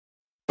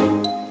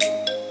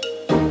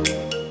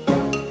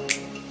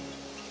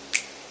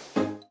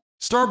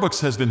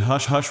Starbucks has been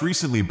hush-hush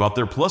recently about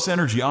their Plus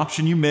Energy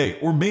option you may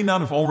or may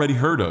not have already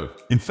heard of.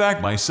 In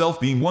fact,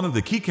 myself being one of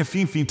the key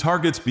caffeine fiend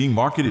targets being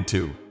marketed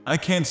to, I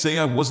can't say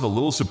I wasn't a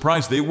little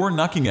surprised they were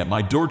knocking at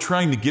my door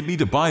trying to get me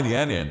to buy the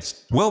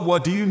add-ins. Well,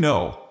 what do you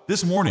know?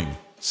 This morning,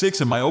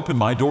 6 am I opened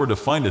my door to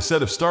find a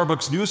set of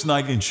Starbucks' newest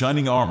knight in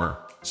shining armor,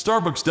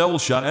 Starbucks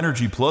DoubleShot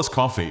Energy Plus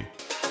Coffee.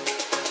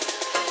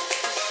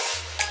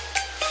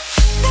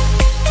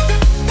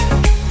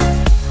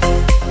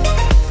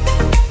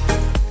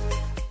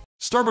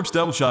 Starbucks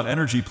DoubleShot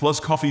Energy Plus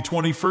Coffee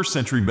 21st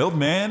Century Milk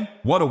Man?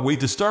 What a way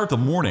to start the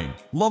morning.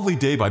 Lovely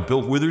Day by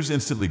Bill Withers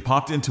instantly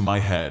popped into my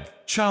head.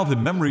 Childhood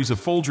memories of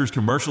Folgers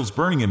commercials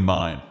burning in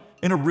mine,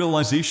 and a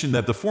realization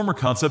that the former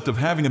concept of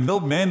having a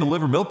milkman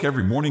deliver milk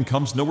every morning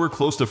comes nowhere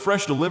close to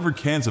fresh delivered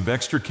cans of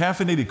extra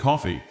caffeinated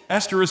coffee.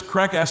 Asterisk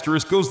crack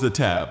asterisk goes the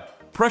tab.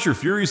 Pressure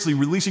furiously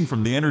releasing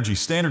from the Energy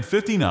Standard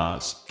 50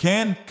 Nos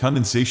can,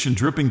 condensation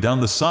dripping down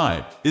the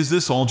side. Is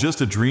this all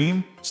just a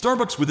dream?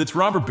 Starbucks with its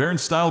robber baron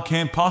style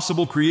can't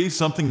possibly create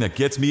something that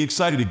gets me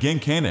excited again,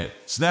 can it?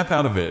 Snap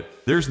out of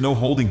it. There's no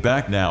holding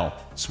back now.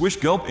 Swish,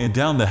 gulp, and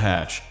down the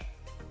hatch.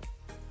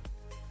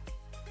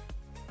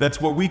 That's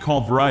what we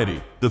call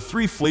variety. The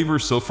 3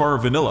 flavors so far are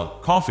vanilla,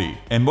 coffee,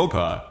 and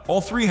mocha.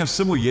 All 3 have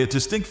similar yet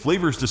distinct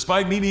flavors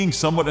despite me being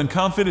somewhat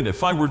unconfident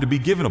if I were to be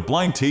given a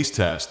blind taste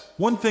test.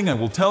 One thing I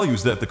will tell you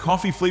is that the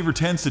coffee flavor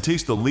tends to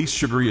taste the least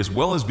sugary as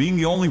well as being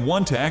the only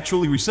one to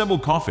actually resemble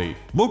coffee.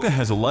 Mocha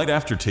has a light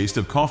aftertaste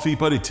of coffee,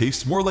 but it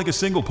tastes more like a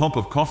single pump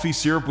of coffee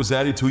syrup was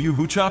added to a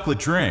Yoo-hoo chocolate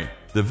drink.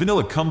 The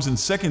vanilla comes in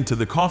second to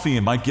the coffee,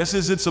 and my guess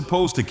is it's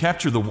supposed to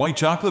capture the white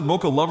chocolate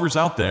mocha lovers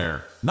out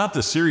there, not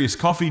the serious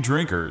coffee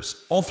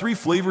drinkers. All 3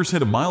 flavors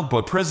hit a mild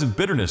but present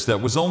bitterness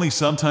that was only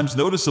sometimes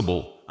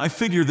noticeable. I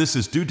figure this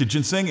is due to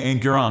ginseng and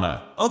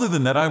guarana. Other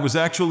than that, I was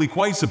actually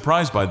quite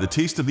surprised by the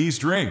taste of these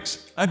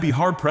drinks. I'd be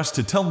hard-pressed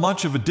to tell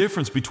much of a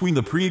difference between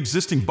the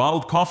pre-existing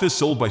bottled coffees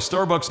sold by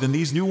Starbucks and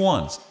these new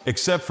ones,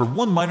 except for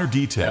one minor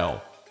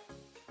detail.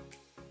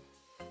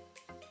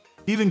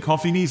 Even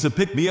coffee needs a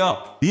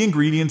pick-me-up. The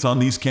ingredients on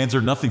these cans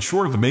are nothing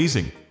short of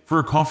amazing, for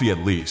a coffee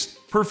at least.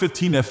 Per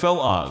 15 FL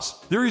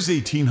Oz, there is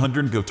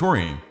 1800 of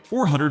taurine,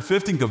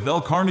 450 of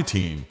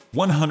L-carnitine,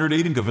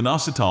 108 of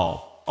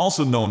inositol,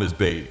 also known as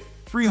bait,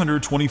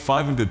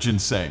 325 of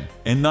ginseng,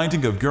 and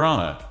 90 of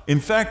guarana.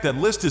 In fact, that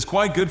list is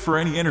quite good for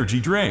any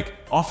energy drink.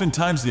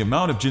 Oftentimes the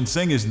amount of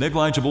ginseng is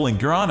negligible in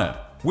guarana,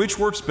 which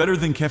works better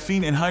than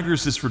caffeine, and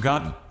hydrous is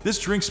forgotten. This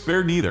drink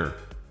spared neither.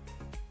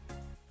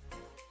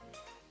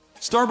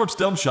 Starbucks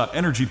DoubleShot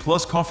Energy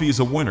Plus Coffee is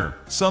a winner.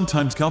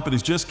 Sometimes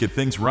companies just get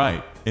things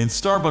right, and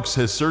Starbucks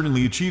has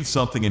certainly achieved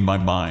something in my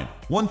mind.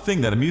 One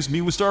thing that amused me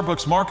was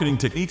Starbucks marketing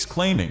techniques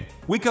claiming,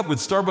 "Wake up with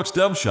Starbucks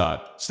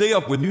DoubleShot, stay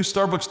up with new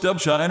Starbucks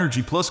DoubleShot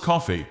Energy Plus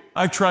Coffee."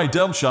 I've tried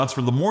DoubleShots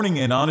for the morning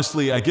and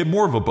honestly I get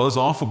more of a buzz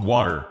off of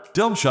water.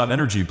 DoubleShot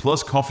Energy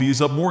Plus Coffee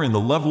is up more in the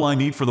level I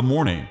need for the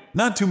morning.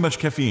 Not too much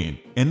caffeine,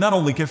 and not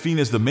only caffeine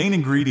is the main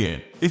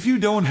ingredient. If you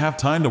don't have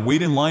time to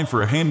wait in line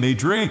for a handmade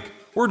drink,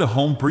 or to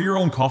home brew your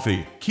own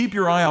coffee, keep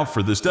your eye out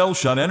for this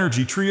DoubleShot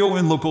Energy Trio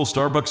in local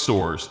Starbucks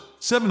stores,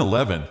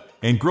 7-Eleven,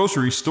 and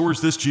grocery stores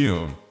this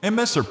June.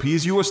 MSRP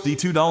is USD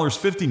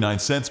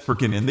 $2.59 per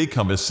can, and they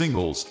come as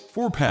singles,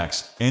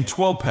 4-packs, and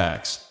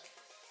 12-packs.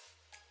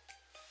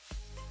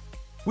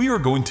 We are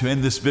going to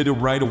end this video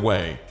right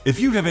away. If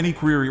you have any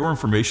query or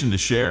information to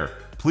share,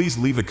 please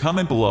leave a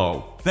comment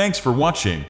below. Thanks for watching.